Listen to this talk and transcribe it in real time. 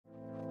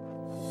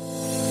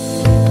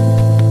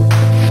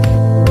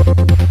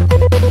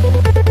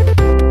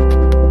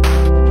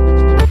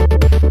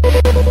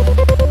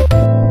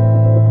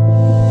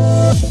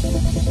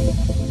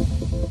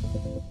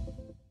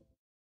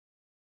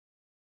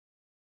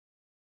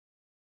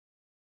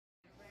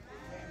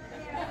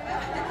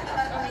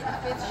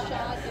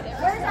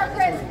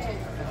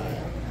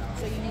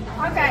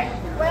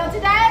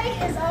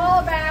is all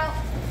about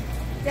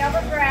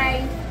Delbert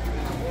Gray.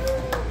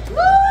 Woo!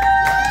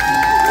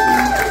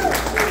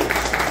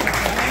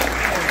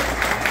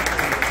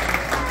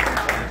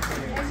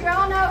 As you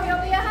all know,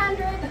 he'll be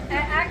 100.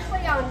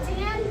 Actually, on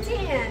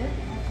 10/10,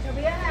 he'll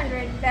be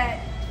 100. But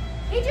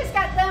he just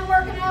got done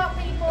working out,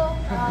 people.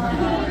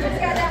 He just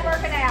got done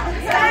working out.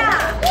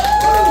 Yeah.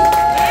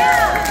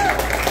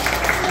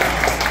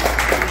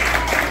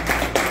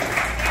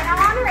 In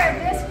honor of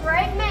this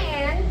great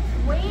man,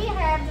 we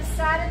have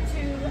decided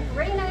to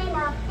rename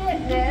our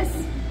fitness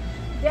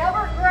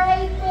Delbert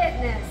Gray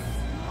Fitness.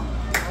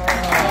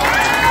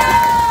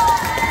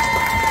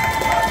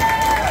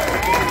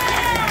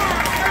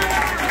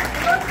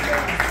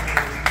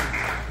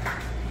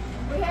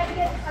 We had to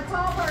get a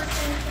tall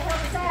person to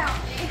help us out.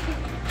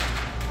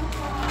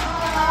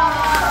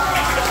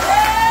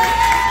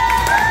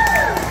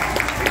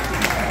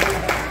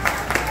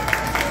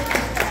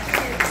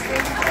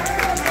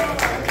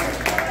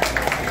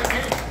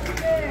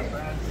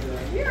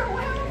 You're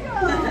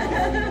welcome.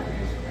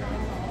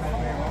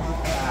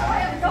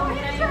 Go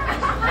ahead and try.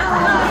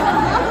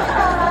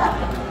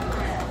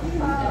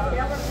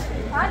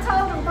 I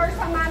told him first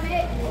time I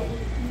met you,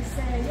 he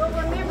said, "You'll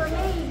remember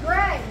me,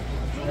 Gray,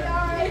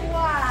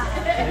 G-R-A-Y."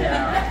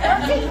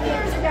 13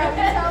 years ago,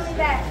 he told me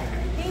that.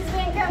 He's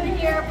been coming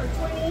here for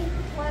 20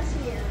 plus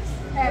years.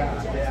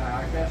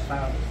 Yeah, I guess I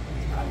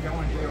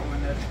joined here when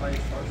this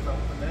place first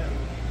opened up.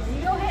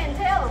 You go ahead and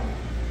tell him.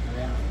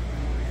 Yeah.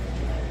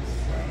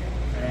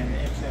 And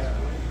it's a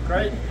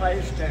great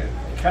place to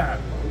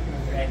come.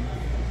 And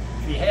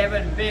if you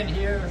haven't been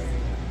here,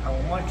 I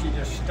want you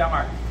to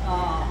start.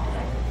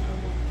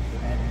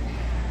 And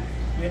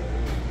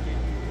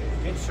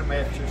get some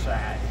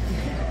exercise.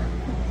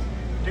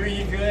 Do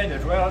you good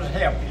as well as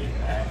help you.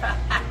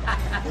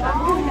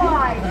 Long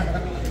life.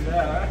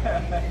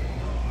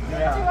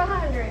 Yeah. To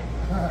 100.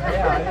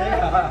 Yeah.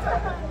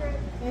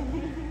 To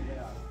 100.